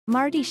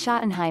Marty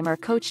Schottenheimer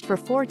coached for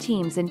 4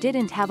 teams and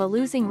didn't have a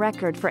losing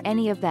record for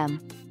any of them.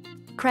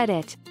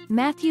 Credit: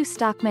 Matthew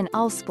Stockman.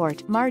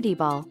 Allsport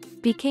Martyball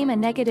became a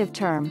negative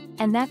term,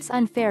 and that's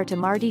unfair to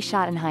Marty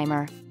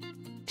Schottenheimer.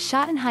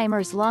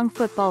 Schottenheimer's long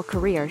football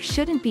career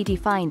shouldn't be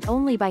defined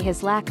only by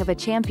his lack of a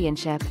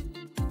championship.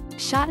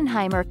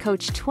 Schottenheimer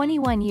coached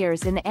 21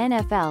 years in the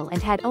NFL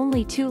and had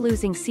only 2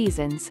 losing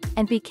seasons,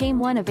 and became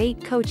one of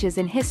 8 coaches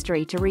in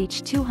history to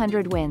reach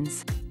 200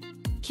 wins.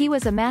 He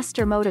was a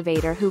master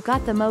motivator who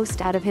got the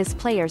most out of his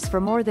players for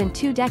more than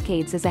 2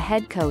 decades as a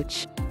head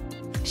coach.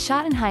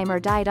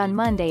 Schottenheimer died on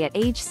Monday at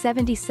age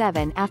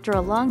 77 after a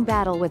long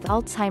battle with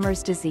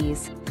Alzheimer's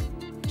disease.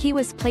 He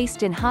was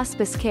placed in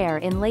hospice care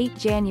in late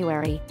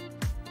January.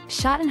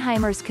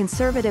 Schottenheimer's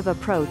conservative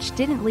approach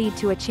didn't lead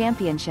to a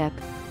championship.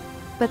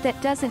 But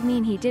that doesn't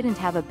mean he didn't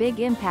have a big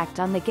impact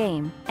on the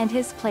game, and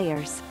his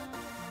players.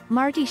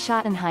 Marty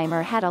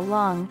Schottenheimer had a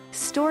long,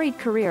 storied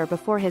career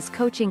before his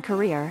coaching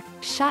career.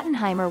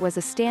 Schottenheimer was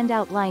a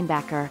standout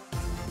linebacker.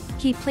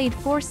 He played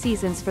 4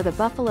 seasons for the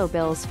Buffalo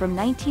Bills from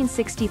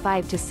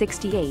 1965 to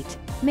 68,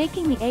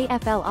 making the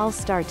AFL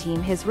All-Star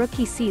team his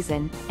rookie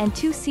season, and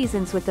 2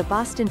 seasons with the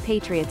Boston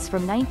Patriots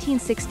from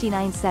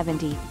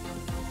 1969-70.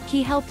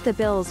 He helped the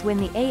Bills win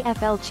the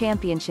AFL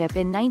Championship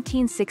in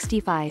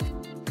 1965.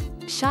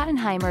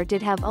 Schottenheimer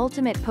did have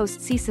ultimate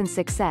postseason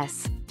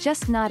success,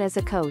 just not as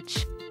a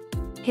coach.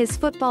 His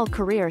football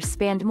career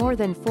spanned more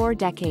than 4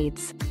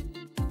 decades.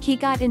 He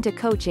got into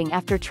coaching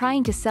after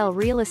trying to sell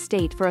real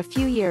estate for a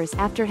few years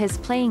after his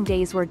playing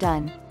days were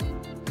done.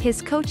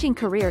 His coaching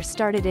career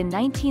started in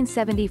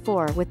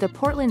 1974 with the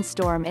Portland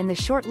Storm in the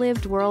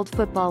short-lived World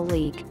Football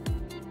League.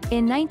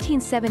 In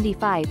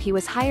 1975 he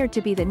was hired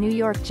to be the New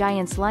York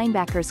Giants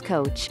linebackers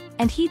coach,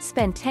 and he'd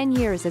spent 10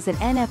 years as an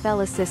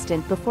NFL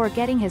assistant before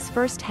getting his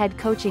first head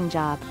coaching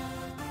job.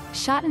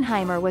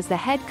 Schottenheimer was the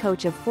head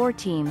coach of 4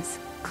 teams: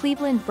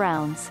 Cleveland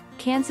Browns,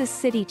 Kansas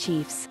City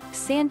Chiefs,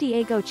 San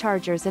Diego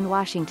Chargers and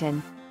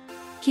Washington.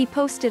 He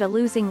posted a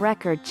losing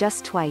record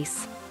just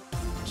twice.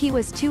 He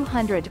was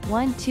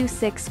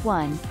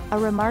 200-1-2-6-1, a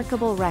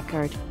remarkable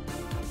record.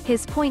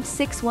 His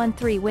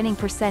 .613 winning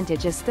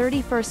percentage is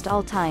 31st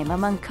all-time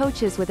among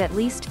coaches with at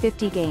least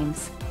 50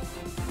 games.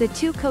 The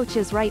 2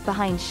 coaches right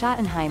behind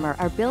Schottenheimer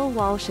are Bill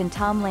Walsh and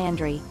Tom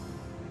Landry.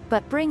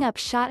 But bring up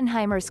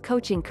Schottenheimer's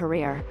coaching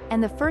career,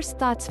 and the first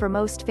thoughts for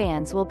most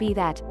fans will be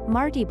that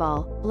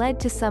Martyball led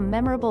to some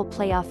memorable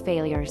playoff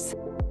failures.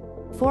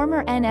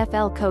 Former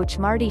NFL coach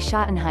Marty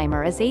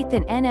Schottenheimer is 8th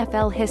in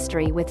NFL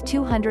history with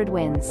 200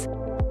 wins.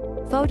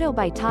 Photo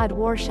by Todd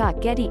Warshaw.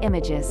 Getty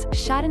Images.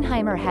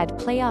 Schottenheimer had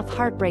playoff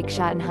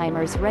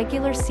heartbreaksSchottenheimer's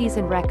regular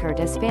season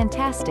record is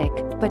fantastic,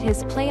 but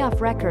his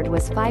playoff record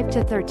was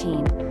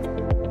 5-13.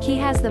 He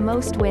has the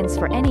most wins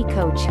for any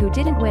coach who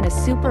didn't win a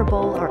Super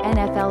Bowl or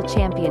NFL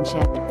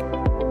championship.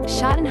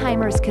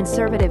 Schottenheimer's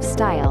conservative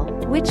style,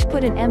 which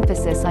put an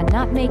emphasis on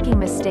not making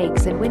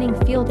mistakes and winning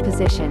field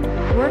position,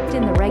 worked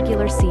in the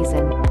regular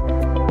season.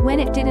 When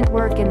it didn't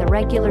work in the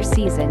regular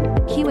season,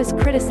 he was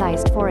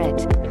criticized for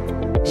it.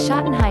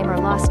 Schottenheimer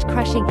lost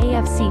crushing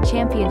AFC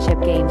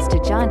championship games to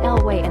John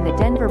Elway and the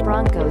Denver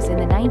Broncos in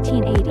the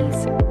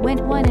 1980s,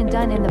 went one and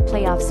done in the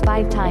playoffs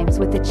 5 times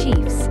with the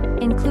Chiefs,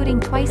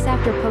 including twice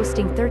after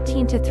posting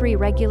 13-3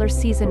 regular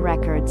season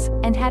records,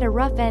 and had a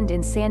rough end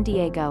in San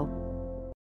Diego.